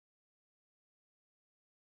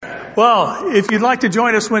Well, if you'd like to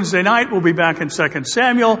join us Wednesday night, we'll be back in 2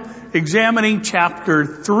 Samuel, examining chapter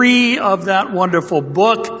 3 of that wonderful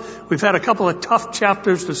book. We've had a couple of tough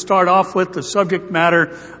chapters to start off with. The subject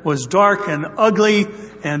matter was dark and ugly,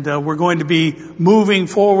 and we're going to be moving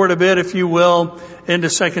forward a bit, if you will, into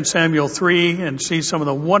 2 Samuel 3 and see some of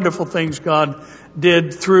the wonderful things God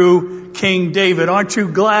did through King David. Aren't you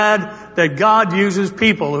glad that God uses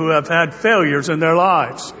people who have had failures in their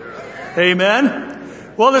lives? Amen.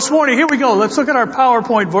 Well, this morning, here we go. Let's look at our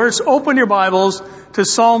PowerPoint verse. Open your Bibles to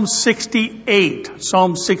Psalm 68.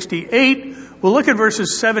 Psalm 68. We'll look at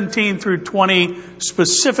verses 17 through 20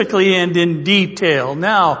 specifically and in detail.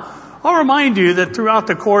 Now, I'll remind you that throughout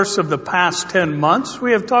the course of the past 10 months,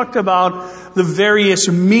 we have talked about the various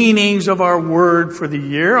meanings of our word for the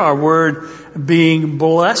year, our word being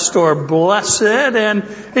blessed or blessed, and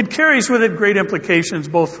it carries with it great implications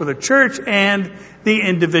both for the church and the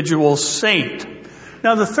individual saint.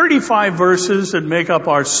 Now, the 35 verses that make up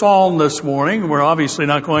our psalm this morning, we're obviously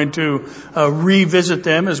not going to revisit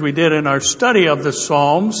them as we did in our study of the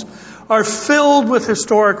Psalms, are filled with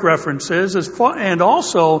historic references and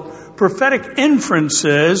also prophetic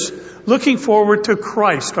inferences looking forward to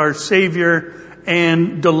Christ, our Savior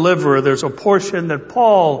and Deliverer. There's a portion that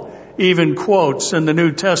Paul even quotes in the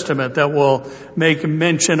New Testament that we'll make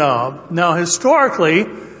mention of. Now, historically,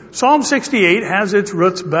 Psalm 68 has its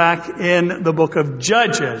roots back in the book of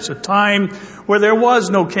Judges, a time where there was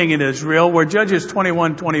no king in Israel, where Judges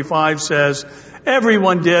 21:25 says,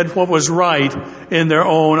 everyone did what was right in their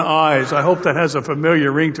own eyes. I hope that has a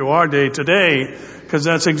familiar ring to our day today, because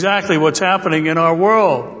that's exactly what's happening in our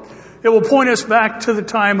world. It will point us back to the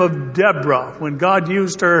time of Deborah, when God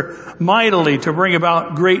used her mightily to bring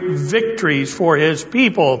about great victories for His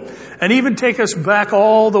people, and even take us back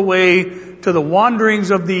all the way to the wanderings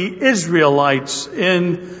of the Israelites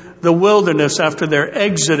in the wilderness after their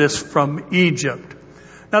exodus from Egypt.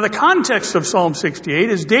 Now, the context of Psalm 68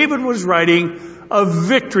 is David was writing a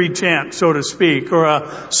victory chant, so to speak, or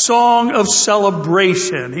a song of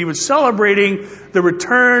celebration. He was celebrating the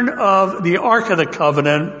return of the Ark of the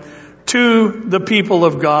Covenant to the people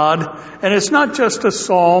of God. And it's not just a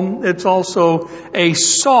psalm, it's also a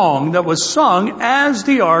song that was sung as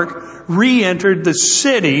the Ark re-entered the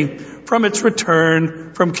city from its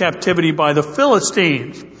return from captivity by the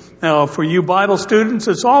Philistines. Now, for you Bible students,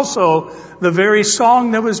 it's also the very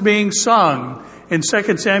song that was being sung in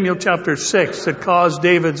 2 Samuel chapter 6 that caused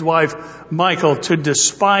David's wife Michal to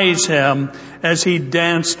despise him as he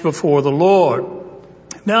danced before the Lord.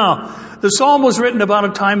 Now, the psalm was written about a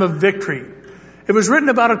time of victory. It was written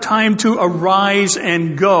about a time to arise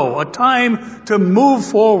and go, a time to move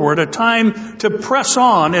forward, a time to press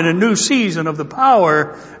on in a new season of the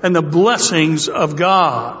power and the blessings of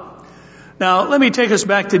God. Now, let me take us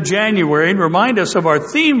back to January and remind us of our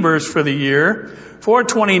theme verse for the year for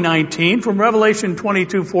 2019 from Revelation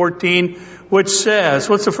 22:14, which says,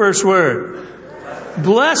 what's the first word?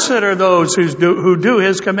 Blessed are those who do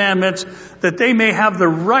His commandments, that they may have the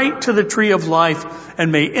right to the tree of life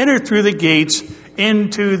and may enter through the gates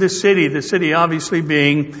into the city obviously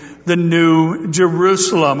being the New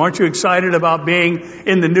Jerusalem. Aren't you excited about being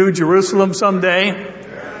in the New Jerusalem someday?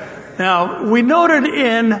 Now, we noted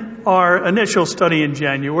in our initial study in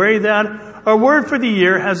January that our word for the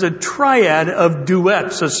year has a triad of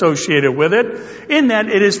duets associated with it, in that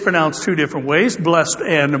it is pronounced two different ways, blessed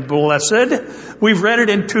and blessed. We've read it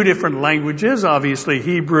in two different languages, obviously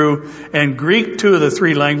Hebrew and Greek, two of the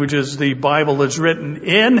three languages the Bible is written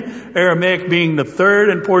in, Aramaic being the third,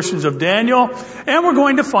 and portions of Daniel. And we're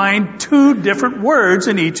going to find two different words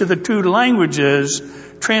in each of the two languages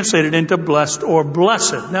translated into blessed or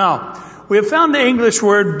blessed. Now, we have found the English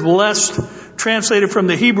word blessed translated from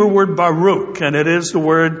the Hebrew word baruch, and it is the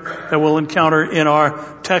word that we'll encounter in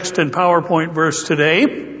our text and PowerPoint verse today.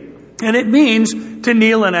 And it means to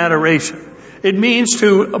kneel in adoration. It means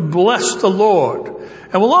to bless the Lord.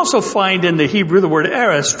 And we'll also find in the Hebrew the word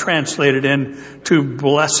eris translated into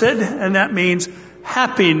blessed, and that means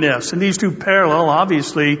happiness. And these two parallel,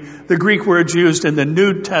 obviously, the Greek words used in the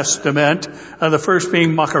New Testament, the first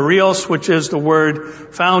being makarios, which is the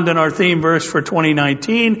word found in our theme verse for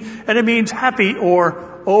 2019, and it means happy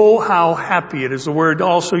or oh, how happy. It is the word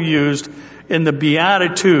also used in the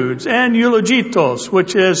Beatitudes, and eulogitos,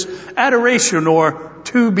 which is adoration or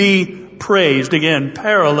to be praised. Again,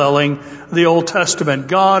 paralleling the Old Testament.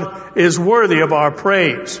 God is worthy of our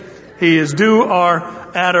praise. He is due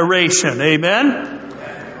our adoration. Amen?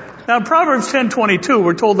 Now in Proverbs 10:22,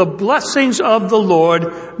 we're told the blessings of the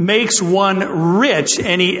Lord makes one rich,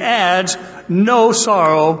 and He adds no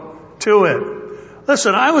sorrow to it.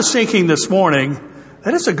 Listen, I was thinking this morning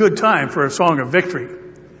that it's a good time for a song of victory.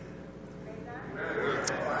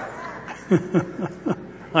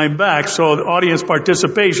 I'm back, so the audience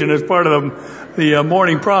participation is part of the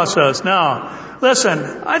morning process. Now, listen,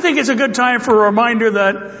 I think it's a good time for a reminder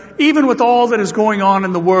that even with all that is going on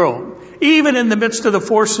in the world, even in the midst of the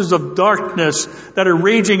forces of darkness that are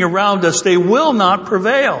raging around us, they will not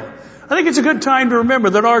prevail. I think it's a good time to remember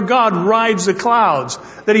that our God rides the clouds,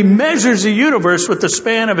 that He measures the universe with the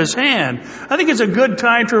span of His hand. I think it's a good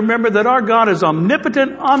time to remember that our God is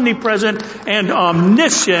omnipotent, omnipresent, and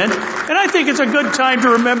omniscient. And I think it's a good time to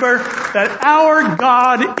remember that our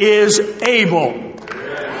God is able.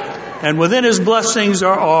 And within His blessings there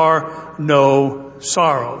are no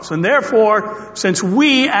sorrows. And therefore, since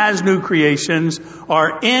we as new creations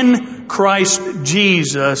are in Christ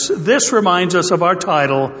Jesus, this reminds us of our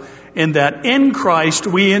title, in that in Christ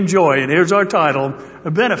we enjoy, and here's our title,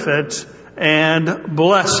 benefits and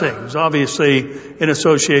blessings, obviously in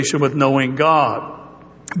association with knowing God.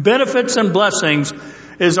 Benefits and blessings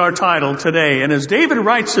is our title today. And as David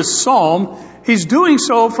writes this psalm, he's doing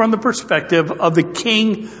so from the perspective of the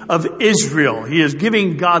King of Israel. He is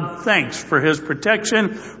giving God thanks for His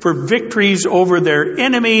protection, for victories over their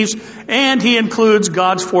enemies, and he includes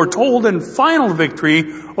God's foretold and final victory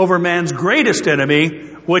over man's greatest enemy,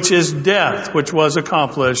 which is death, which was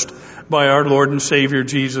accomplished by our Lord and Savior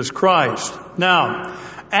Jesus Christ. Now,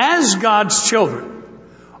 as God's children,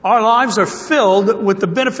 our lives are filled with the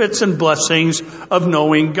benefits and blessings of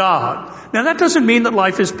knowing God. Now, that doesn't mean that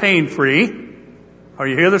life is pain-free. Are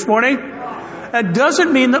you here this morning? That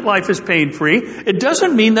doesn't mean that life is pain-free. It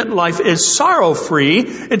doesn't mean that life is sorrow-free.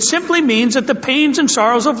 It simply means that the pains and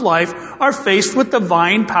sorrows of life are faced with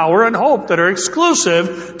divine power and hope that are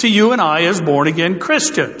exclusive to you and I as born-again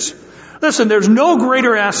Christians. Listen, there's no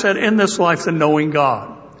greater asset in this life than knowing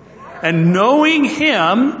God. And knowing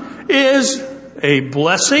Him is a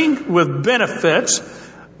blessing with benefits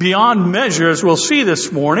beyond measure, as we'll see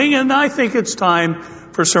this morning. And I think it's time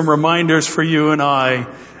for some reminders for you and I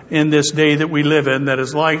in this day that we live in, that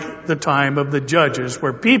is like the time of the judges,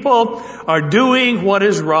 where people are doing what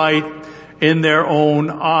is right in their own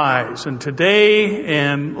eyes. And today,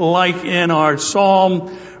 and like in our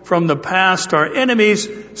psalm from the past, our enemies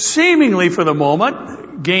seemingly for the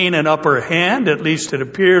moment gain an upper hand, at least it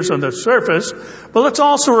appears on the surface. But let's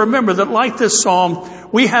also remember that like this psalm,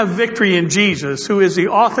 we have victory in Jesus, who is the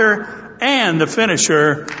author and the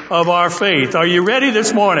finisher of our faith. Are you ready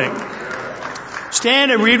this morning?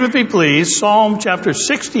 Stand and read with me, please, Psalm chapter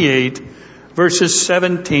 68, verses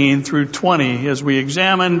 17 through 20, as we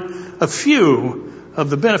examine a few of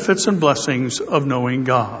the benefits and blessings of knowing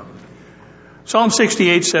God. Psalm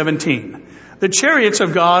 68:17. The chariots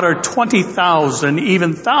of God are 20,000,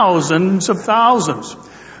 even thousands of thousands.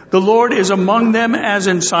 The Lord is among them as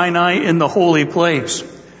in Sinai in the holy place.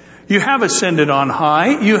 You have ascended on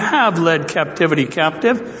high. You have led captivity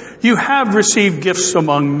captive. You have received gifts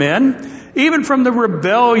among men, even from the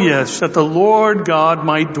rebellious, that the Lord God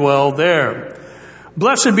might dwell there.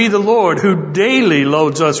 Blessed be the Lord, who daily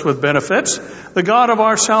loads us with benefits, the God of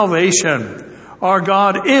our salvation. Our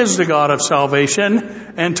God is the God of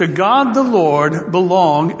salvation, and to God the Lord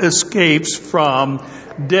belong escapes from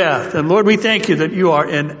death. And Lord, we thank you that you are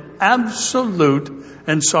in absolute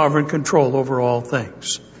and sovereign control over all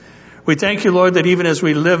things. We thank you, Lord, that even as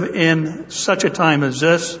we live in such a time as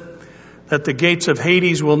this, that the gates of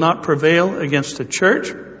Hades will not prevail against the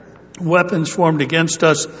church. Weapons formed against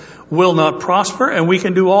us will not prosper, and we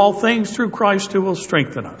can do all things through Christ who will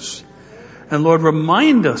strengthen us. And Lord,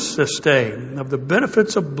 remind us this day of the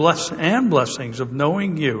benefits of blessings of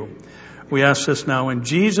knowing you. We ask this now in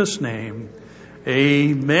Jesus' name.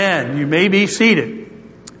 Amen. You may be seated.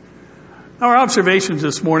 Our observations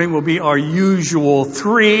this morning will be our usual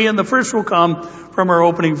three, and the first will come from our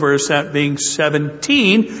opening verse, that being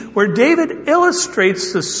 17, where David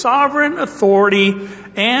illustrates the sovereign authority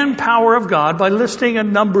and power of God by listing a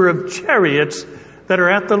number of chariots that are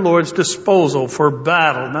at the Lord's disposal for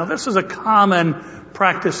battle. Now, this is a common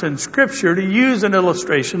practice in Scripture to use an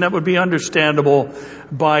illustration that would be understandable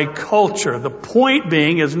by culture. The point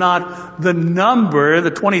being is not the number, the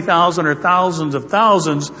 20,000 or thousands of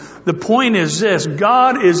thousands. The point is this: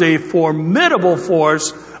 God is a formidable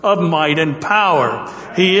force of might and power.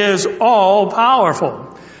 He is all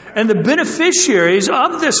powerful. And the beneficiaries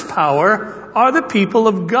of this power are the people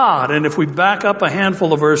of God. And if we back up a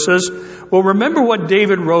handful of verses, we'll remember what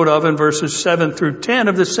David wrote of in verses 7 through 10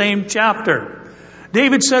 of the same chapter.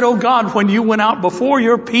 David said, "O God, when you went out before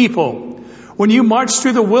your people, when you marched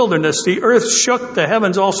through the wilderness, the earth shook, the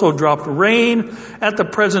heavens also dropped rain at the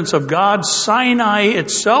presence of God. Sinai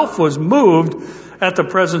itself was moved, at the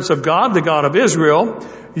presence of God, the God of Israel.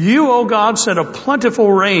 You, O God, sent a plentiful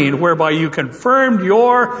rain whereby you confirmed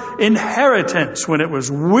your inheritance when it was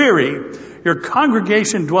weary. Your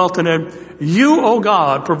congregation dwelt in it. You, O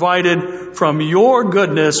God, provided from your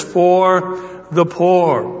goodness for the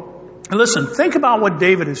poor. And listen, think about what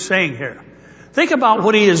David is saying here. Think about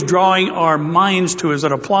what he is drawing our minds to as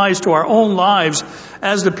it applies to our own lives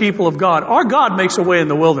as the people of God. Our God makes a way in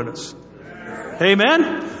the wilderness.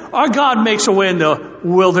 Amen? Our God makes a way in the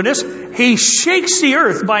wilderness. He shakes the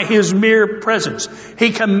earth by His mere presence.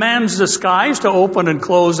 He commands the skies to open and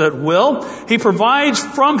close at will. He provides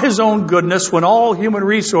from His own goodness when all human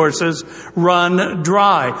resources run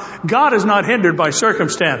dry. God is not hindered by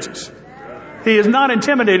circumstances. He is not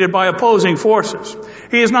intimidated by opposing forces.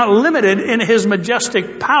 He is not limited in His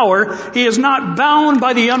majestic power. He is not bound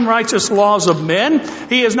by the unrighteous laws of men.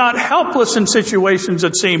 He is not helpless in situations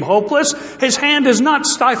that seem hopeless. His hand is not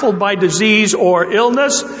stifled by disease or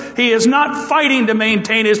illness. He is not fighting to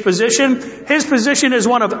maintain His position. His position is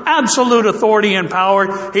one of absolute authority and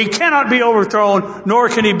power. He cannot be overthrown, nor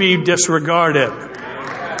can He be disregarded.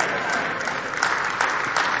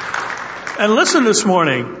 And listen this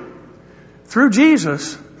morning. Through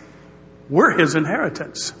Jesus, we're His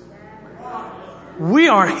inheritance. We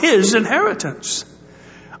are His inheritance.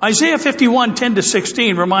 Isaiah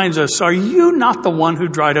 51:10-16 reminds us, are you not the one who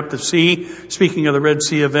dried up the sea? Speaking of the Red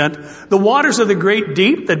Sea event. The waters of the great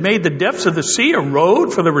deep that made the depths of the sea a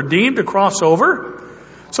road for the redeemed to cross over?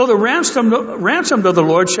 So the ransomed of the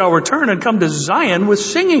Lord shall return and come to Zion with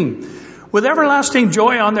singing. With everlasting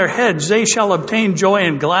joy on their heads, they shall obtain joy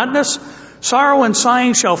and gladness. Sorrow and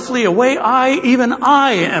sighing shall flee away. Even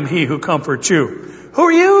I am He who comforts you. Who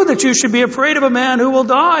are you that you should be afraid of a man who will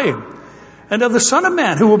die? And of the Son of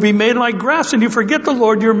Man who will be made like grass? And you forget the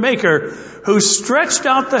Lord your Maker, who stretched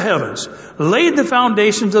out the heavens, laid the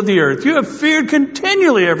foundations of the earth. You have feared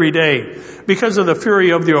continually every day because of the fury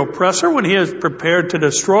of the oppressor when he is prepared to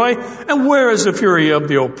destroy. And where is the fury of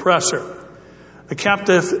the oppressor? The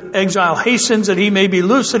captive exile hastens that he may be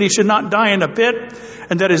loose, that he should not die in a pit,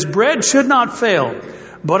 and that his bread should not fail.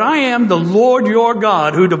 But I am the Lord your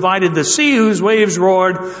God, who divided the sea whose waves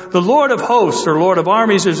roared. The Lord of hosts, or Lord of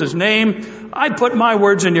armies, is His name. I put my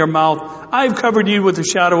words in your mouth. I've covered you with the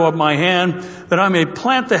shadow of my hand, that I may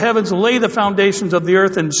plant the heavens, lay the foundations of the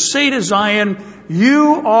earth, and say to Zion,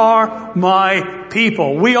 you are my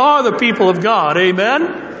people. We are the people of God.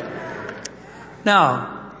 Amen?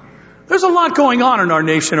 Now, there's a lot going on in our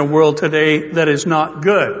nation and world today that is not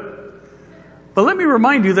good. But let me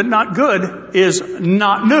remind you that not good is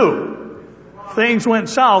not new. Things went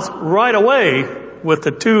south right away with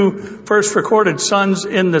the two first recorded sons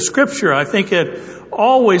in the Scripture. I think it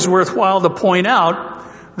always worthwhile to point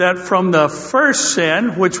out that from the first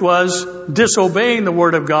sin, which was disobeying the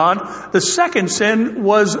Word of God, the second sin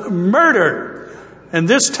was murder. And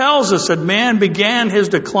this tells us that man began his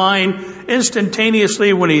decline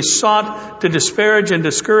instantaneously when he sought to disparage and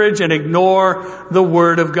discourage and ignore the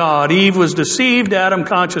Word of God. Eve was deceived, Adam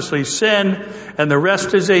consciously sinned, and the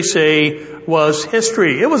rest, as they say, was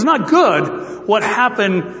history. It was not good what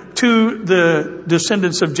happened to the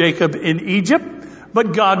descendants of Jacob in Egypt,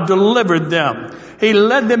 but God delivered them. He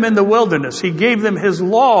led them in the wilderness. He gave them His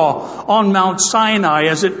law on Mount Sinai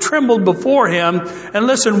as it trembled before Him. And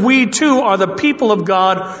listen, we too are the people of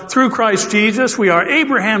God through Christ Jesus. We are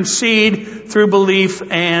Abraham's seed through belief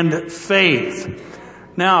and faith.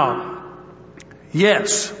 Now,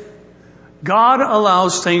 yes, God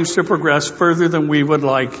allows things to progress further than we would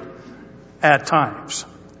like at times.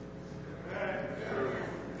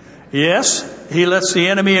 Yes, He lets the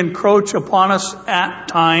enemy encroach upon us at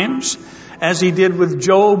times, as He did with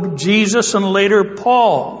Job, Jesus, and later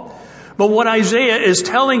Paul. But what Isaiah is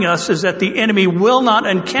telling us is that the enemy will not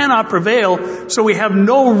and cannot prevail, so we have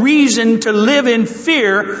no reason to live in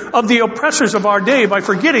fear of the oppressors of our day by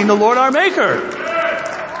forgetting the Lord our Maker.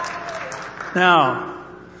 Now,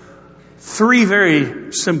 three very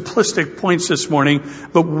simplistic points this morning,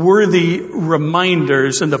 but worthy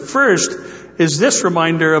reminders. And the first is this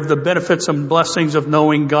reminder of the benefits and blessings of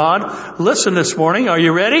knowing God. Listen this morning. Are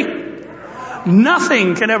you ready?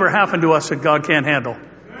 Nothing can ever happen to us that God can't handle.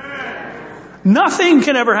 Nothing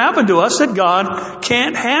can ever happen to us that God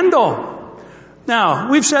can't handle.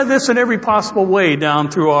 Now, we've said this in every possible way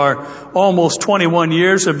down through our almost 21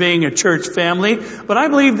 years of being a church family, but I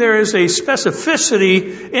believe there is a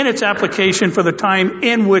specificity in its application for the time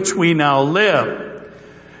in which we now live.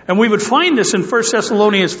 And we would find this in 1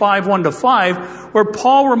 Thessalonians 5:1-5, where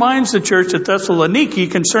Paul reminds the church at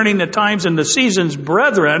Thessaloniki concerning the times and the seasons,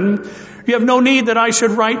 brethren, you have no need that I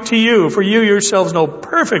should write to you, for you yourselves know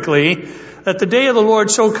perfectly that the day of the Lord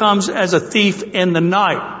so comes as a thief in the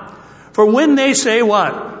night. For when they say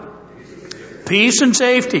what? Peace and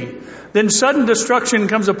safety. Then sudden destruction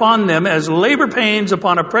comes upon them as labor pains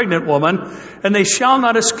upon a pregnant woman, and they shall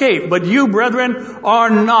not escape. But you, brethren, are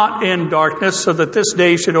not in darkness, so that this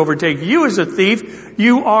day should overtake you as a thief.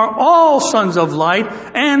 You are all sons of light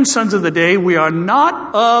and sons of the day. We are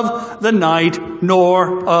not of the night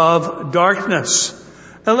nor of darkness.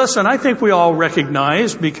 Now listen, I think we all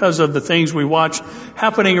recognize, because of the things we watch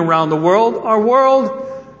happening around the world, our world,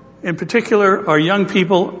 in particular our young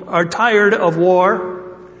people, are tired of war.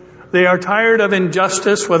 They are tired of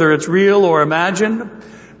injustice, whether it's real or imagined.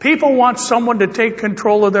 People want someone to take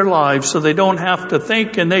control of their lives so they don't have to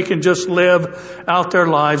think, and they can just live out their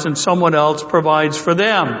lives and someone else provides for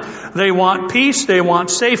them. They want peace, they want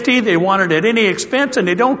safety, they want it at any expense, and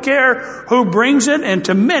they don't care who brings it. And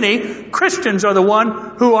to many, Christians are the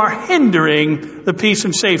one who are hindering the peace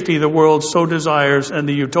and safety the world so desires and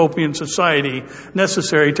the utopian society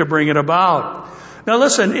necessary to bring it about. Now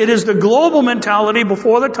listen, it is the global mentality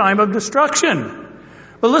before the time of destruction.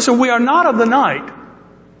 But listen, we are not of the night.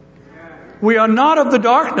 We are not of the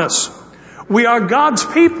darkness. We are God's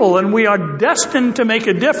people, and we are destined to make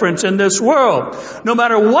a difference in this world. No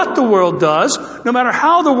matter what the world does, no matter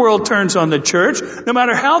how the world turns on the church, no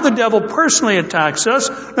matter how the devil personally attacks us,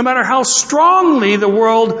 no matter how strongly the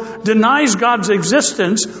world denies God's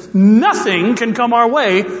existence, nothing can come our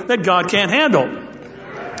way that God can't handle.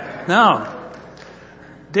 Now,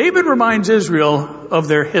 David reminds Israel of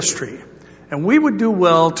their history, and we would do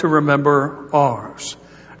well to remember ours.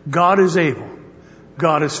 God is able.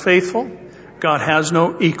 God is faithful. God has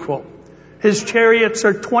no equal. His chariots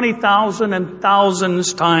are 20,000 and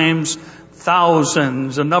thousands times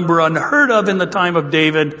thousands, a number unheard of in the time of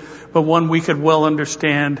David, but one we could well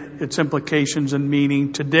understand its implications and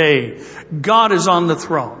meaning today. God is on the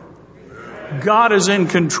throne. God is in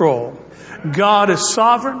control. God is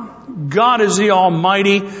sovereign. God is the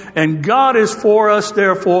Almighty, and God is for us.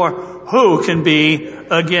 Therefore, who can be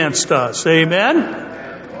against us? Amen?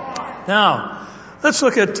 Now, let's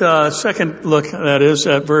look at second look, that is,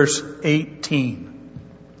 at verse 18.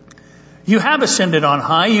 You have ascended on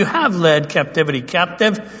high. You have led captivity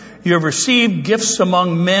captive. You have received gifts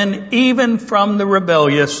among men, even from the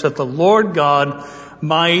rebellious, that the Lord God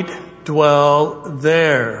might dwell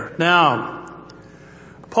there. Now,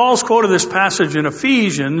 Paul's quote of this passage in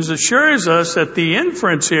Ephesians assures us that the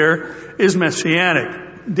inference here is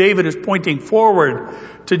messianic. David is pointing forward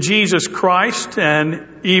to Jesus Christ, and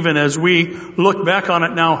even as we look back on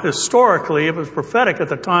it now historically, it was prophetic at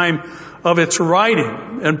the time of its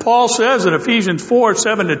writing. And Paul says in Ephesians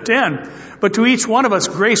 4:7-10, but to each one of us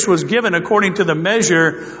grace was given according to the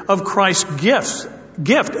measure of Christ's gift.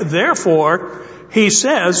 Therefore, he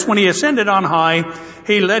says, when he ascended on high,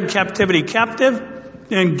 he led captivity captive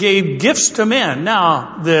and gave gifts to men.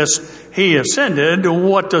 Now, this he ascended,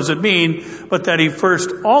 what does it mean? But that he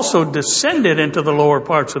first also descended into the lower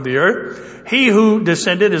parts of the earth. He who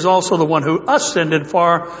descended is also the one who ascended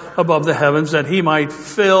far above the heavens, that he might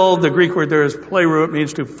fill, the Greek word there is pleroo, it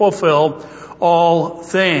means to fulfill all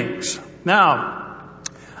things. Now,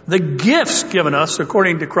 the gifts given us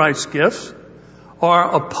according to Christ's gifts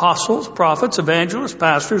are apostles, prophets, evangelists,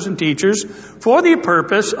 pastors, and teachers for the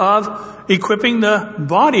purpose of equipping the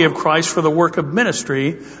body of Christ for the work of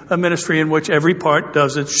ministry, a ministry in which every part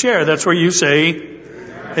does its share. That's where you say,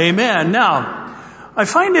 Amen. Now, I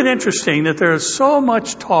find it interesting that there is so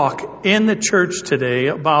much talk in the church today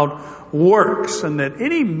about works, and that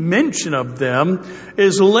any mention of them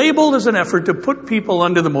is labeled as an effort to put people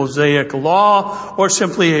under the Mosaic law or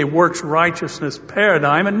simply a works righteousness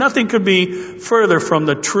paradigm, and nothing could be further from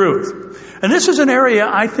the truth. And this is an area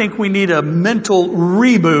I think we need a mental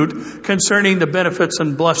reboot concerning the benefits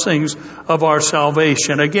and blessings of our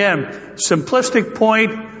salvation. Again, simplistic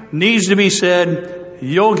point needs to be said.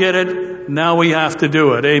 You'll get it. Now we have to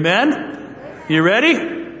do it. Amen? You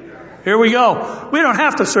ready? Here we go. We don't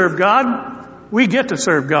have to serve God. We get to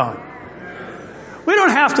serve God. We don't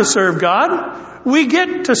have to serve God. We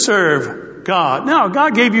get to serve God. Now,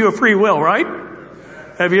 God gave you a free will, right?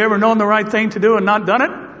 Have you ever known the right thing to do and not done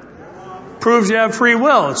it? Proves you have free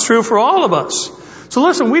will. It's true for all of us. So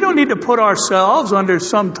listen, we don't need to put ourselves under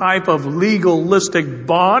some type of legalistic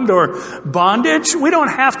bond or bondage. We don't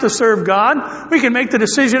have to serve God. We can make the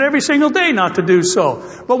decision every single day not to do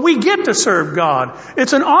so. But we get to serve God.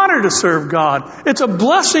 It's an honor to serve God. It's a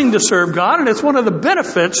blessing to serve God, and it's one of the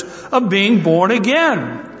benefits of being born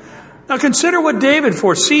again. Now consider what David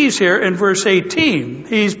foresees here in verse 18.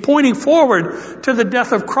 He's pointing forward to the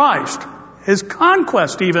death of Christ. His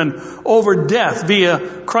conquest even over death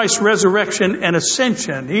via Christ's resurrection and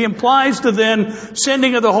ascension. He implies the then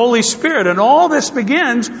sending of the Holy Spirit. And all this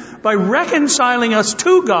begins by reconciling us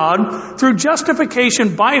to God through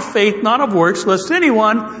justification by faith, not of works, lest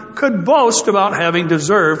anyone could boast about having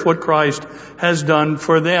deserved what Christ has done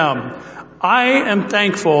for them. I am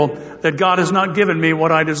thankful that God has not given me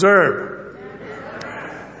what I deserve.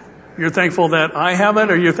 You're thankful that I have it,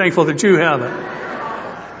 or you're thankful that you have it?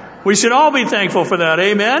 We should all be thankful for that.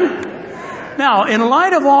 Amen? Now, in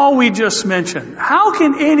light of all we just mentioned, how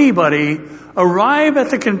can anybody arrive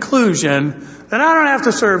at the conclusion that I don't have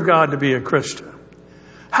to serve God to be a Christian?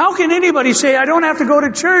 How can anybody say I don't have to go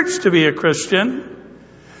to church to be a Christian?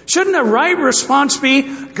 Shouldn't the right response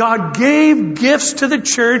be, God gave gifts to the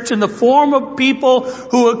church in the form of people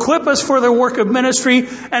who equip us for the work of ministry,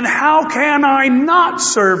 and how can I not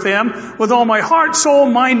serve Him with all my heart, soul,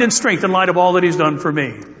 mind, and strength in light of all that He's done for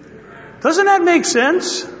me? Doesn't that make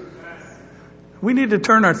sense? We need to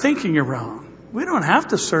turn our thinking around. We don't have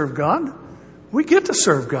to serve God. We get to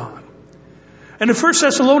serve God. And in 1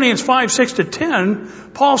 Thessalonians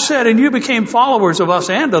 5:6-10, Paul said, and you became followers of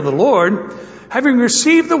us and of the Lord, having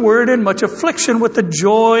received the word in much affliction with the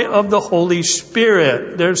joy of the Holy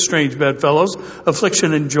Spirit. There's strange bedfellows,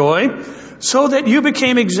 affliction and joy. So that you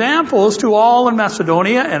became examples to all in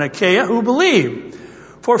Macedonia and Achaia who believe.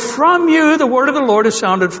 For from you the word of the Lord has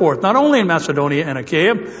sounded forth, not only in Macedonia and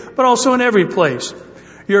Achaia, but also in every place.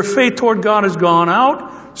 Your faith toward God has gone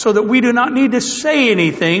out, so that we do not need to say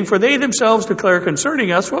anything, for they themselves declare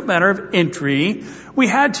concerning us what manner of entry we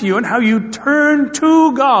had to you, and how you turned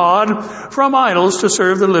to God from idols to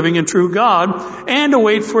serve the living and true God, and to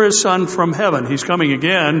wait for His Son from heaven. He's coming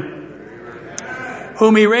again.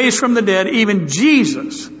 Whom He raised from the dead, even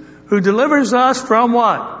Jesus, who delivers us from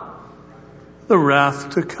what? The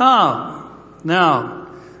wrath to come. Now,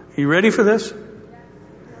 are you ready for this?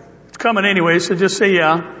 It's coming anyway, so just say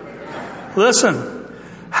yeah. Listen,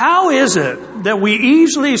 how is it that we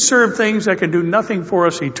easily serve things that can do nothing for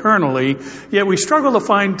us eternally, yet we struggle to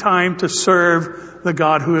find time to serve the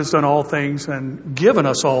God who has done all things and given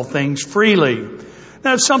us all things freely?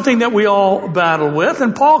 That's something that we all battle with,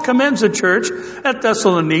 and Paul commends the church at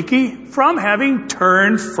Thessaloniki from having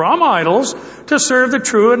turned from idols to serve the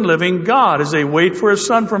true and living God as they wait for His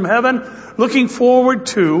Son from heaven, looking forward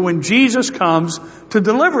to when Jesus comes to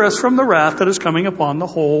deliver us from the wrath that is coming upon the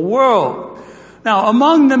whole world. Now,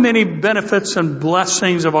 among the many benefits and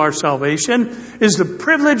blessings of our salvation is the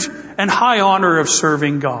privilege and high honor of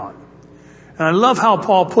serving God. And I love how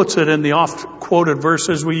Paul puts it in the oft-quoted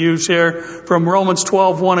verses we use here from Romans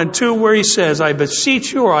 12:1 and 2, where he says, I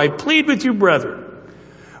beseech you, or I plead with you, brethren,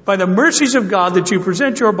 by the mercies of God, that you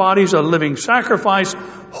present your bodies a living sacrifice,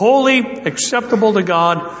 holy, acceptable to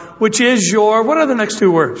God, which is your, what are the next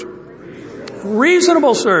two words?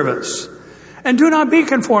 Reasonable service. And do not be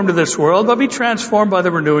conformed to this world, but be transformed by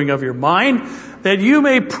the renewing of your mind, that you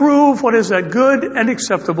may prove what is that good and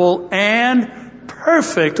acceptable and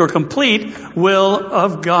perfect or complete will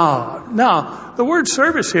of God. Now, the word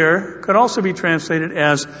service here could also be translated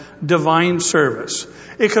as divine service.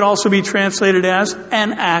 It could also be translated as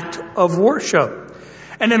an act of worship.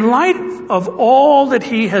 And in light of all that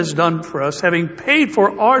He has done for us, having paid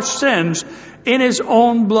for our sins in His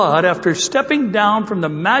own blood, after stepping down from the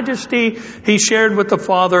majesty He shared with the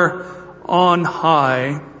Father on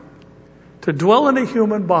high, to dwell in a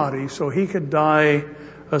human body so He could die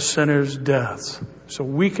a sinner's death, so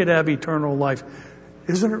we could have eternal life.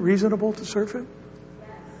 Isn't it reasonable to serve Him?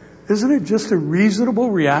 Isn't it just a reasonable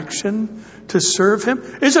reaction to serve Him?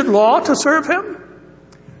 Is it law to serve Him?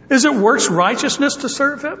 Is it works righteousness to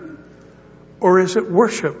serve Him? Or is it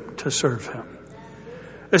worship to serve Him?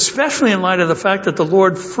 Especially in light of the fact that the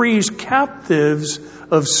Lord frees captives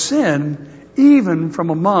of sin, even from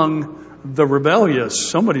among the rebellious.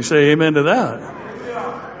 Somebody say amen to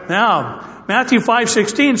that. Now, Matthew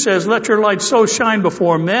 5:16 says, let your light so shine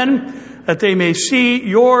before men that they may see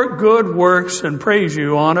your good works and praise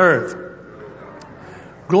you on earth.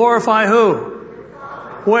 Glorify who?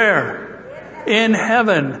 Where? In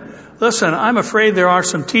heaven. Listen, I'm afraid there are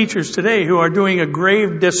some teachers today who are doing a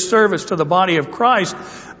grave disservice to the body of Christ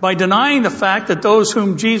by denying the fact that those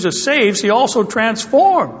whom Jesus saves, He also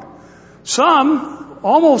transformed. Some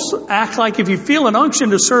almost act like if you feel an unction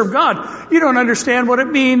to serve God, you don't understand what it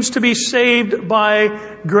means to be saved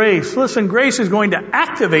by grace. Listen, grace is going to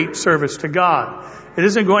activate service to God. It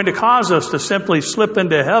isn't going to cause us to simply slip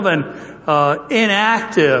into heaven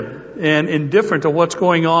inactive and indifferent to what's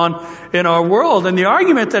going on in our world. And the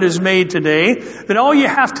argument that is made today that all you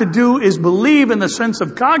have to do is believe in the sense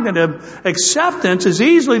of cognitive acceptance is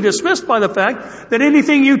easily dismissed by the fact that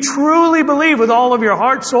anything you truly believe with all of your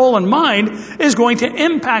heart, soul, and mind is going to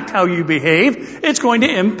impact how you behave. It's going to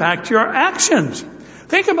impact your actions.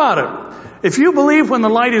 Think about it. If you believe when the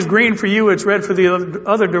light is green for you, it's red for the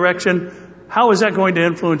other direction, how is that going to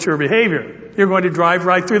influence your behavior? You're going to drive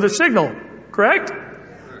right through the signal, correct?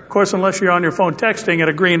 Of course, unless you're on your phone texting at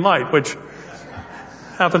a green light, which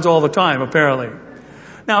happens all the time, apparently.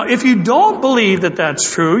 Now, if you don't believe that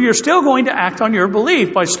that's true, you're still going to act on your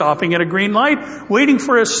belief by stopping at a green light, waiting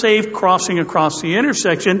for a safe crossing across the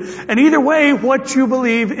intersection. And either way, what you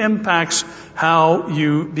believe impacts how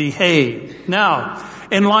you behave. Now,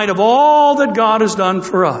 in light of all that God has done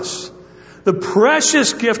for us, the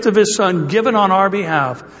precious gift of His Son given on our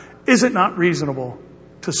behalf, is it not reasonable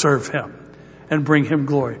to serve Him and bring Him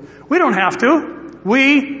glory? We don't have to.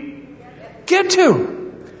 We get to.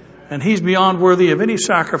 And He's beyond worthy of any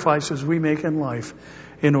sacrifices we make in life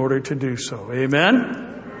in order to do so.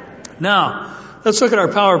 Amen? Now, let's look at our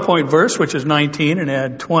PowerPoint verse, which is 19, and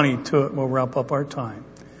add 20 to it. We'll wrap up our time.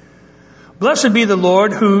 Blessed be the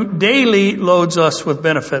Lord who daily loads us with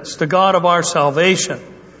benefits, the God of our salvation.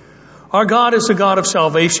 Our God is the God of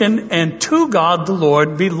salvation, and to God the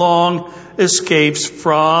Lord belong escapes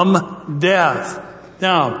from death.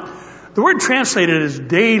 Now, the word translated as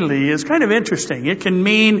daily is kind of interesting. It can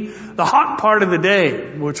mean the hot part of the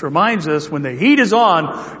day, which reminds us when the heat is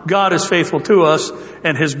on, God is faithful to us,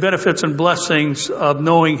 and His benefits and blessings of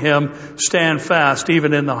knowing Him stand fast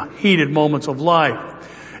even in the heated moments of life.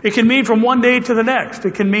 It can mean from one day to the next.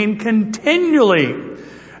 It can mean continually.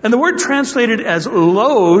 And the word translated as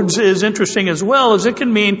loads is interesting as well, as it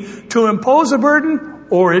can mean to impose a burden,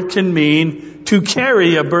 or it can mean to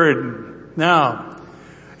carry a burden. Now,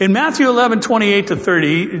 in Matthew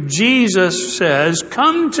 11:28-30, Jesus says,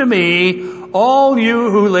 "Come to me, all you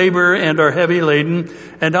who labor and are heavy laden,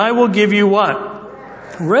 and I will give you"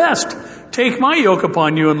 what? Rest. "Take my yoke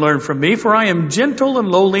upon you and learn from me, for I am gentle and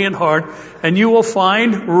lowly in heart, and you will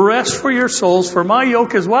find rest for your souls. For my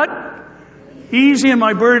yoke is" what? "Easy, and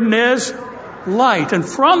my burden is" light. And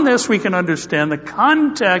from this we can understand the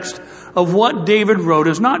context of what David wrote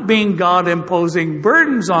as not being God imposing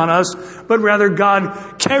burdens on us, but rather God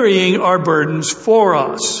carrying our burdens for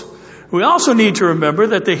us. We also need to remember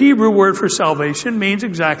that the Hebrew word for salvation means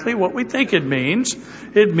exactly what we think it means.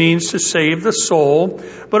 It means to save the soul,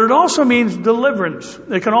 but it also means deliverance.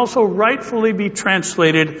 It can also rightfully be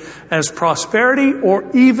translated as prosperity or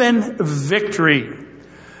even victory.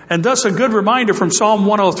 And thus a good reminder from Psalm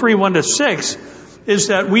 103, 1-6, is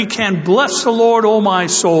that we can bless the Lord, O my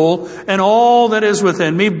soul, and all that is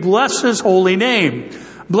within me. Bless His holy name.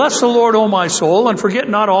 Bless the Lord, O my soul, and forget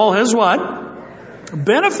not all His what?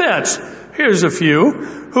 Benefits. Here's a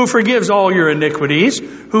few. Who forgives all your iniquities,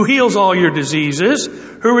 who heals all your diseases,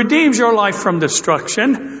 who redeems your life from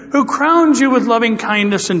destruction, who crowns you with loving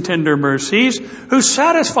kindness and tender mercies, who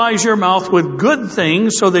satisfies your mouth with good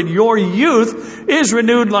things so that your youth is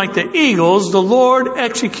renewed like the eagles. The Lord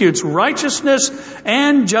executes righteousness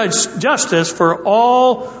and justice for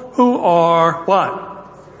all who are what?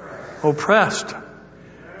 Oppressed.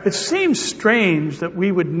 It seems strange that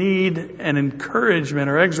we would need an encouragement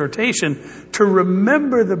or exhortation to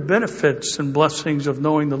remember the benefits and blessings of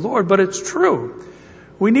knowing the Lord, but it's true.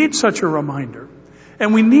 We need such a reminder.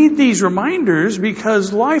 And we need these reminders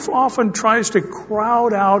because life often tries to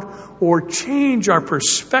crowd out or change our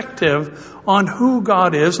perspective on who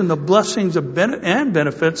God is and the blessings and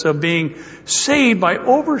benefits of being saved by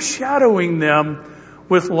overshadowing them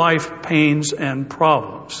with life pains and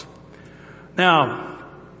problems. Now,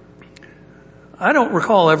 I don't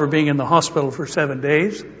recall ever being in the hospital for 7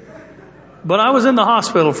 days, but I was in the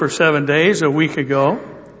hospital for 7 days a week ago,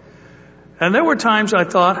 and there were times I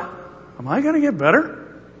thought, am I going to get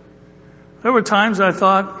better? There were times I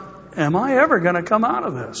thought, am I ever going to come out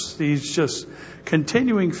of this? These just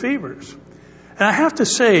continuing fevers. And I have to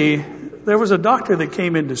say, there was a doctor that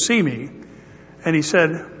came in to see me, and he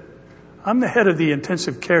said, I'm the head of the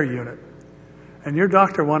intensive care unit, and your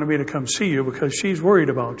doctor wanted me to come see you because she's worried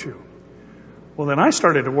about you. Well, then I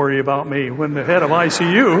started to worry about me when the head of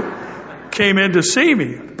ICU came in to see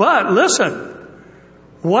me. But listen,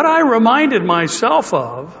 what I reminded myself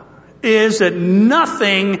of is that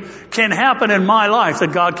nothing can happen in my life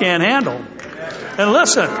that God can't handle. And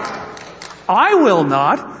listen, I will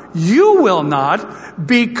not, you will not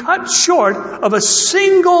be cut short of a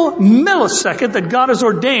single millisecond that God has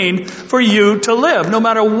ordained for you to live, no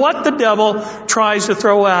matter what the devil tries to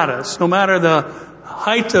throw at us, no matter the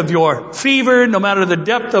height of your fever, no matter the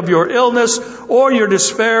depth of your illness or your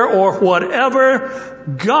despair or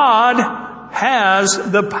whatever. God has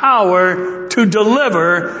the power to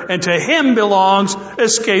deliver, and to Him belongs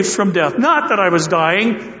escapes from death. Not that I was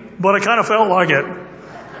dying, but I kind of felt like it.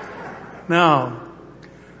 Now,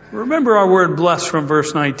 remember our word blessed from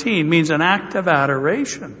verse 19 means an act of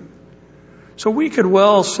adoration. So we could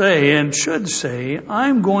well say and should say,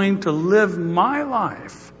 I'm going to live my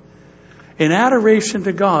life in adoration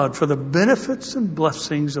to God for the benefits and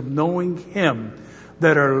blessings of knowing Him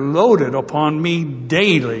that are loaded upon me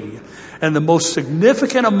daily. And the most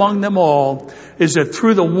significant among them all is that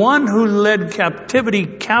through the one who led captivity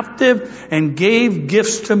captive and gave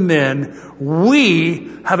gifts to men,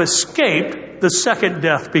 we have escaped the second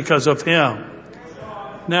death because of Him.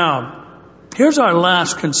 Now, here's our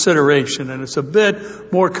last consideration, and it's a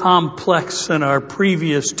bit more complex than our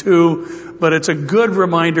previous two, but it's a good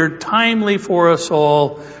reminder, timely for us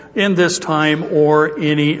all in this time or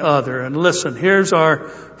any other. And listen, here's our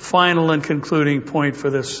final and concluding point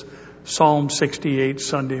for this Psalm 68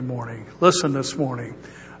 Sunday morning. Listen this morning.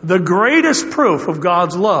 The greatest proof of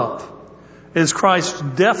God's love is Christ's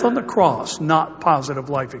death on the cross, not positive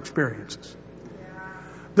life experiences.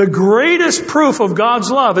 The greatest proof of God's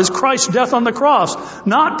love is Christ's death on the cross,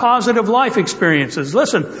 not positive life experiences.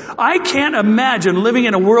 Listen, I can't imagine living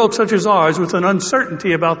in a world such as ours with an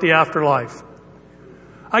uncertainty about the afterlife.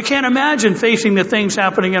 I can't imagine facing the things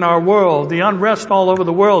happening in our world, the unrest all over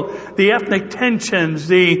the world, the ethnic tensions,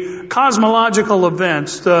 the cosmological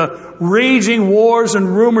events, the raging wars and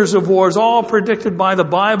rumors of wars, all predicted by the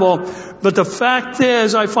Bible. But the fact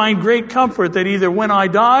is, I find great comfort that either when I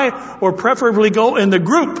die or preferably go in the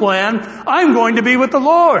group plan, I'm going to be with the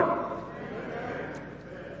Lord.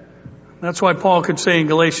 That's why Paul could say in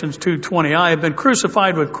Galatians 2:20, I have been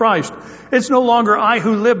crucified with Christ. It's no longer I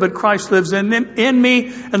who live, but Christ lives in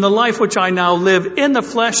me. And the life which I now live in the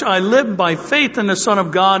flesh, I live by faith in the Son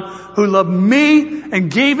of God who loved me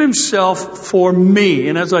and gave Himself for me.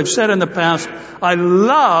 And as I've said in the past, I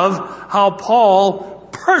love how Paul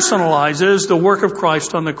personalizes the work of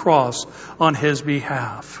Christ on the cross on his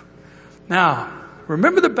behalf. Now,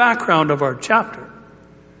 remember the background of our chapter.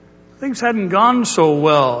 Things hadn't gone so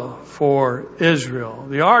well for Israel.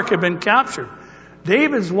 The ark had been captured.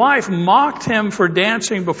 David's wife mocked him for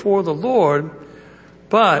dancing before the Lord,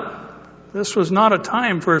 but this was not a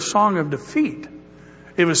time for a song of defeat.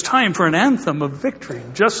 It was time for an anthem of victory,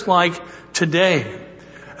 just like today.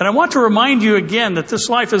 And I want to remind you again that this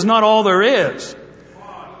life is not all there is.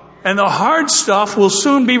 And the hard stuff will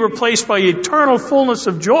soon be replaced by eternal fullness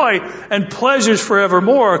of joy and pleasures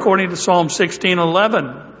forevermore, according to Psalm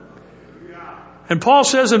 16:11. And Paul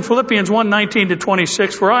says in Philippians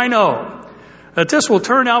 1:19-26, for I know that this will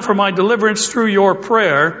turn out for my deliverance through your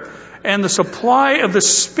prayer and the supply of the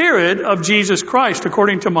Spirit of Jesus Christ,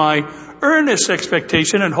 according to my earnest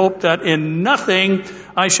expectation and hope that in nothing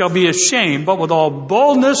I shall be ashamed, but with all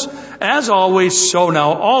boldness, as always, so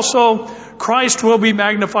now also Christ will be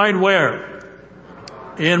magnified where?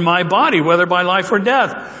 In my body, whether by life or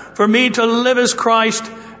death. For me to live is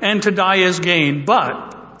Christ and to die is gain.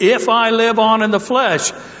 But if I live on in the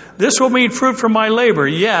flesh, this will mean fruit from my labor.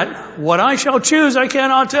 Yet, what I shall choose, I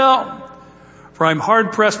cannot tell. For I'm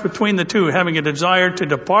hard pressed between the two, having a desire to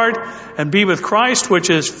depart and be with Christ, which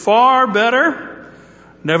is far better.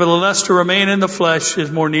 Nevertheless, to remain in the flesh is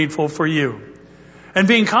more needful for you. And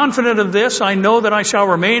being confident of this, I know that I shall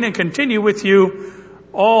remain and continue with you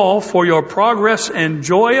all for your progress and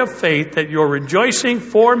joy of faith, that your rejoicing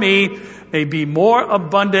for me may be more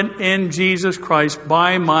abundant in Jesus Christ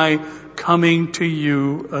by my coming to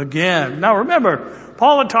you again. Now remember,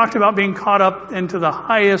 Paul had talked about being caught up into the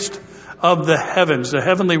highest of the heavens, the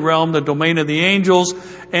heavenly realm, the domain of the angels,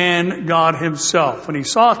 and God Himself. When he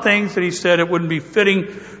saw things that he said it wouldn't be fitting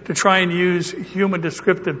to try and use human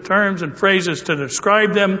descriptive terms and phrases to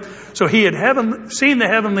describe them. So he had seen the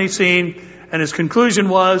heavenly scene, and his conclusion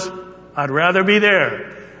was, I'd rather be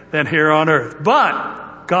there than here on earth.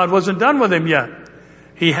 But God wasn't done with him yet.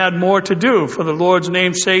 He had more to do for the Lord's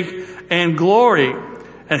name's sake and glory.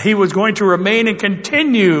 And he was going to remain and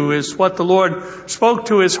continue, is what the Lord spoke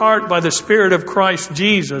to his heart by the Spirit of Christ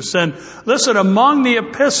Jesus. And listen, among the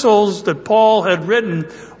epistles that Paul had written,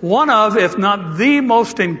 one of, if not the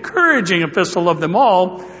most encouraging epistle of them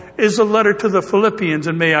all, is the letter to the Philippians.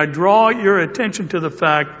 And may I draw your attention to the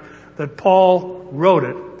fact that Paul wrote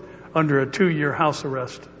it under a 2-year house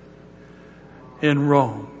arrest in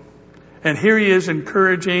Rome. And here he is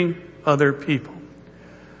encouraging other people.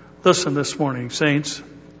 Listen this morning, saints.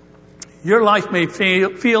 Your life may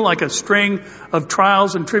feel like a string of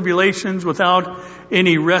trials and tribulations without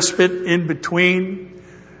any respite in between.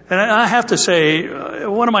 And I have to say,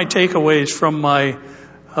 one of my takeaways from my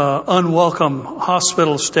unwelcome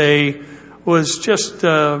hospital stay was just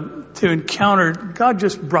to encounter, God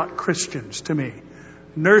just brought Christians to me.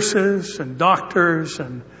 Nurses and doctors,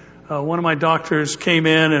 and one of my doctors came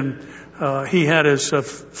in and he had his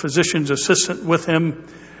physician's assistant with him,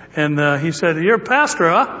 and he said, "You're a pastor,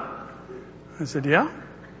 huh?" I said, "Yeah."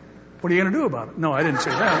 "What are you going to do about it?" "No, I didn't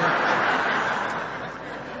say that."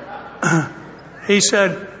 He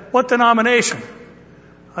said, "What denomination?"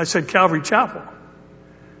 I said, "Calvary Chapel."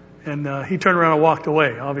 And he turned around and walked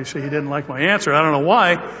away. Obviously, he didn't like my answer. I don't know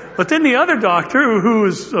why. But then the other doctor, who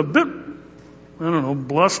was a bit,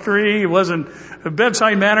 blustery, the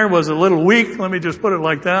bedside manner was a little weak, let me just put it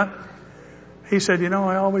like that. He said,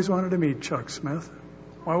 "I always wanted to meet Chuck Smith.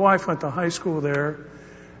 My wife went to high school there,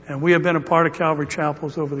 and we have been a part of Calvary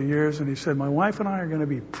Chapels over the years." And he said, "My wife and I are going to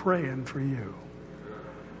be praying for you."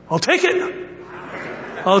 I'll take it.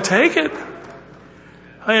 I'll take it.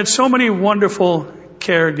 I had so many wonderful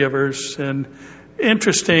caregivers, and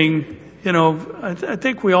interesting, I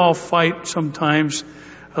think we all fight sometimes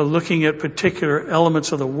looking at particular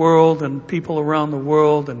elements of the world and people around the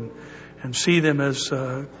world and see them as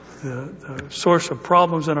the source of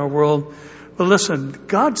problems in our world. But listen,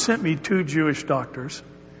 God sent me 2 Jewish doctors.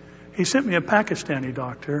 He sent me a Pakistani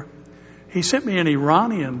doctor. He sent me an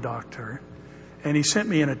Iranian doctor. And he sent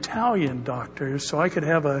me an Italian doctor so I could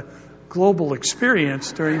have a global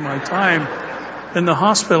experience during my time in the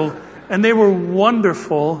hospital. And they were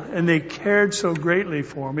wonderful, and they cared so greatly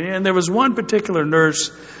for me. And there was one particular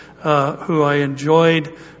nurse who I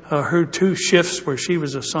enjoyed her 2 shifts where she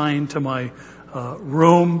was assigned to my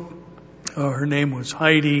room. Her name was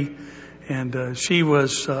Heidi, and she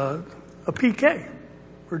was a PK.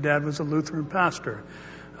 Her dad was a Lutheran pastor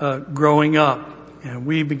growing up. And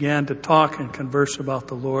we began to talk and converse about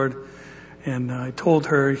the Lord. And I told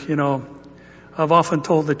her, I've often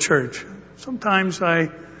told the church, sometimes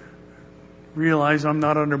I realize I'm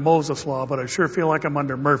not under Moses' law, but I sure feel like I'm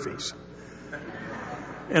under Murphy's.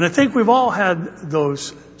 And I think we've all had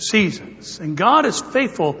those seasons. And God is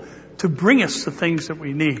faithful to bring us the things that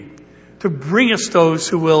we need, to bring us those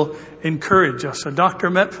who will encourage us. A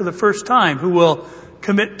doctor met for the first time who will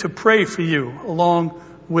commit to pray for you along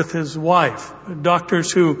with his wife. Doctors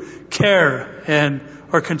who care and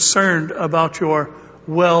are concerned about your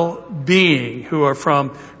well-being, who are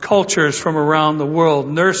from cultures from around the world.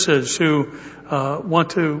 Nurses who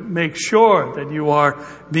want to make sure that you are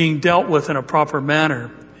being dealt with in a proper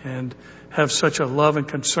manner and have such a love and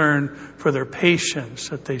concern for their patients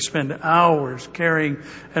that they spend hours caring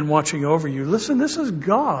and watching over you. Listen, this is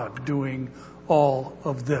God doing all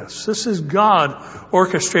of this. This is God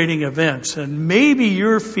orchestrating events. And maybe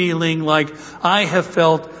you're feeling like I have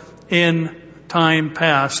felt in time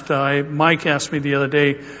past. Mike asked me the other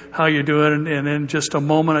day, "How you doing?" And in just a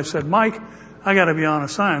moment I said, "Mike, I got to be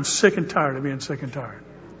honest, I am sick and tired of being sick and tired.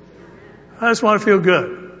 I just want to feel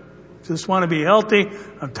good. Just want to be healthy.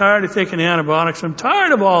 I'm tired of taking antibiotics. I'm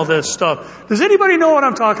tired of all this stuff." Does anybody know what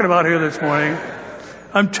I'm talking about here this morning?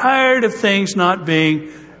 I'm tired of things not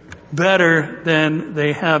being better than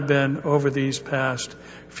they have been over these past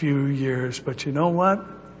few years. But you know what?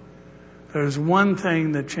 There's one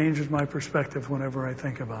thing that changes my perspective whenever I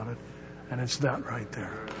think about it, and it's that right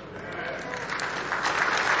there.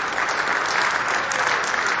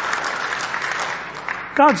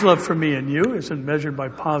 God's love for me and you isn't measured by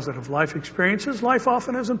positive life experiences. Life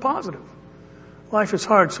often isn't positive. Life is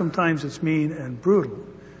hard. Sometimes it's mean and brutal.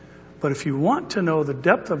 But if you want to know the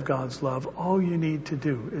depth of God's love, all you need to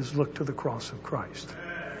do is look to the cross of Christ.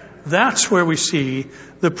 That's where we see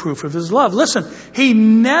the proof of his love. Listen, he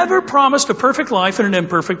never promised a perfect life in an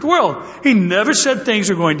imperfect world. He never said things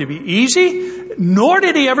are going to be easy, nor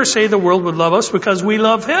did he ever say the world would love us because we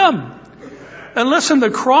love him. And listen,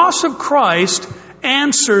 the cross of Christ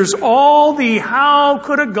answers all the how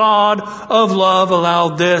could a God of love allow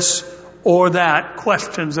this or that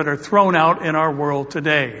questions that are thrown out in our world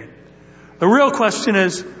today. The real question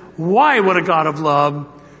is, why would a God of love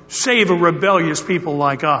save a rebellious people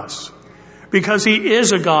like us? Because he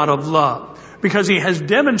is a God of love. Because he has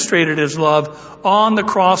demonstrated his love on the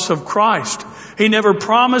cross of Christ. He never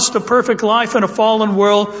promised a perfect life in a fallen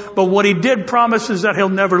world, but what he did promise is that he'll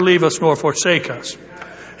never leave us nor forsake us.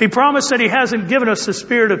 He promised that He hasn't given us the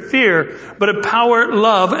spirit of fear, but of power,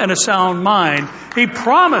 love, and a sound mind. He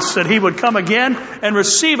promised that He would come again and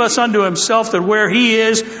receive us unto Himself, that where He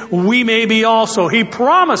is, we may be also. He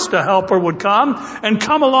promised a helper would come and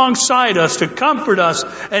come alongside us to comfort us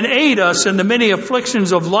and aid us in the many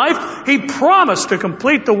afflictions of life. He promised to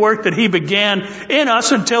complete the work that He began in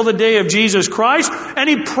us until the day of Jesus Christ. And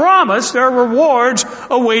He promised there are rewards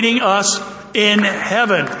awaiting us in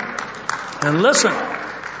heaven. And listen,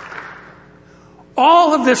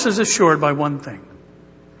 all of this is assured by one thing.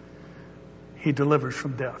 He delivers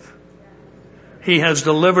from death. He has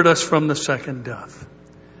delivered us from the second death.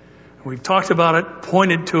 We've talked about it,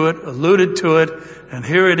 pointed to it, alluded to it, and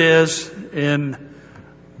here it is in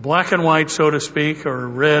black and white, so to speak, or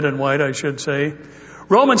red and white, I should say.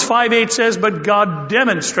 Romans 5:8 says, but God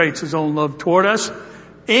demonstrates His own love toward us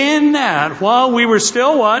in that while we were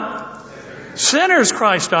still what? Sinners,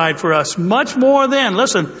 Christ died for us. Much more then,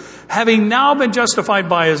 listen, having now been justified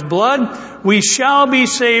by His blood, we shall be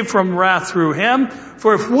saved from wrath through Him.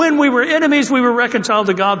 For if when we were enemies, we were reconciled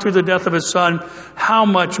to God through the death of His Son, how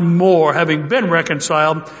much more, having been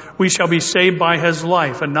reconciled, we shall be saved by His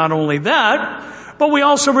life. And not only that, but we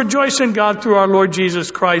also rejoice in God through our Lord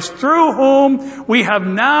Jesus Christ, through whom we have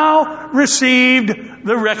now received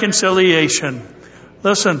the reconciliation.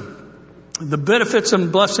 Listen, the benefits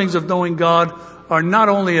and blessings of knowing God are not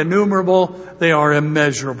only innumerable, they are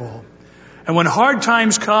immeasurable. And when hard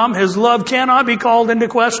times come, His love cannot be called into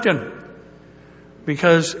question,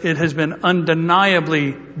 because it has been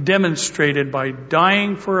undeniably demonstrated by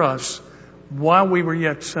dying for us while we were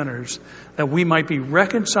yet sinners, that we might be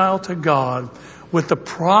reconciled to God with the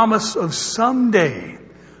promise of someday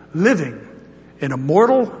living in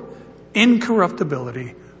immortal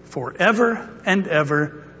incorruptibility forever and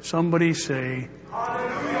ever. Somebody say,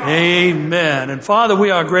 Amen. And Father, we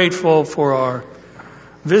are grateful for our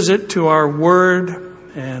visit to our word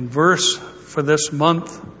and verse for this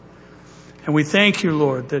month. And we thank You,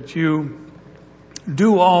 Lord, that You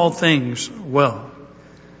do all things well.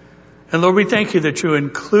 And Lord, we thank You that You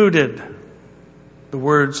included the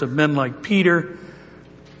words of men like Peter,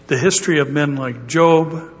 the history of men like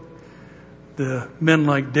Job, the men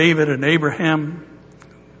like David and Abraham,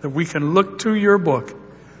 that we can look to Your book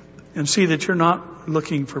and see that You're not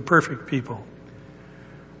looking for perfect people.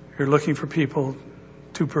 You're looking for people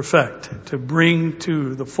to perfect, to bring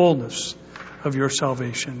to the fullness of Your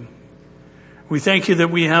salvation. We thank You that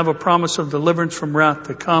we have a promise of deliverance from wrath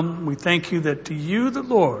to come. We thank You that to You, the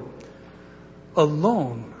Lord,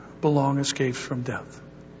 alone belong escapes from death.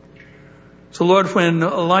 So Lord, when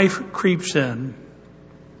life creeps in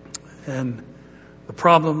and the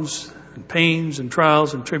problems and pains and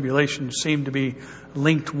trials and tribulations seem to be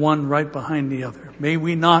linked one right behind the other, may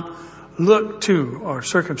we not look to our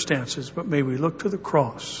circumstances, but may we look to the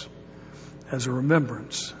cross as a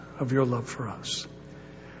remembrance of Your love for us.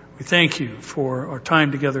 We thank You for our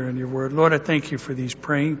time together in Your word. Lord, I thank You for these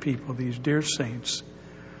praying people, these dear saints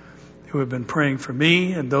who have been praying for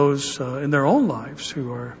me and those in their own lives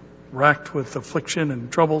who are racked with affliction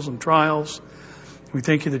and troubles and trials. We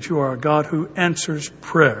thank You that You are a God who answers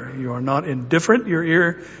prayer. You are not indifferent. Your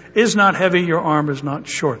ear is not heavy. Your arm is not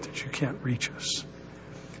short that You can't reach us.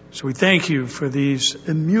 So we thank You for these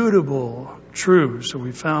immutable truths that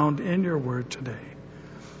we found in Your word today.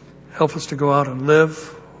 Help us to go out and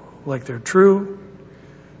live like they're true,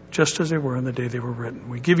 just as they were in the day they were written.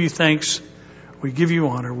 We give You thanks. We give You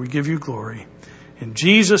honor. We give You glory. In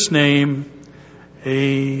Jesus' name,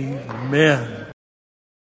 amen.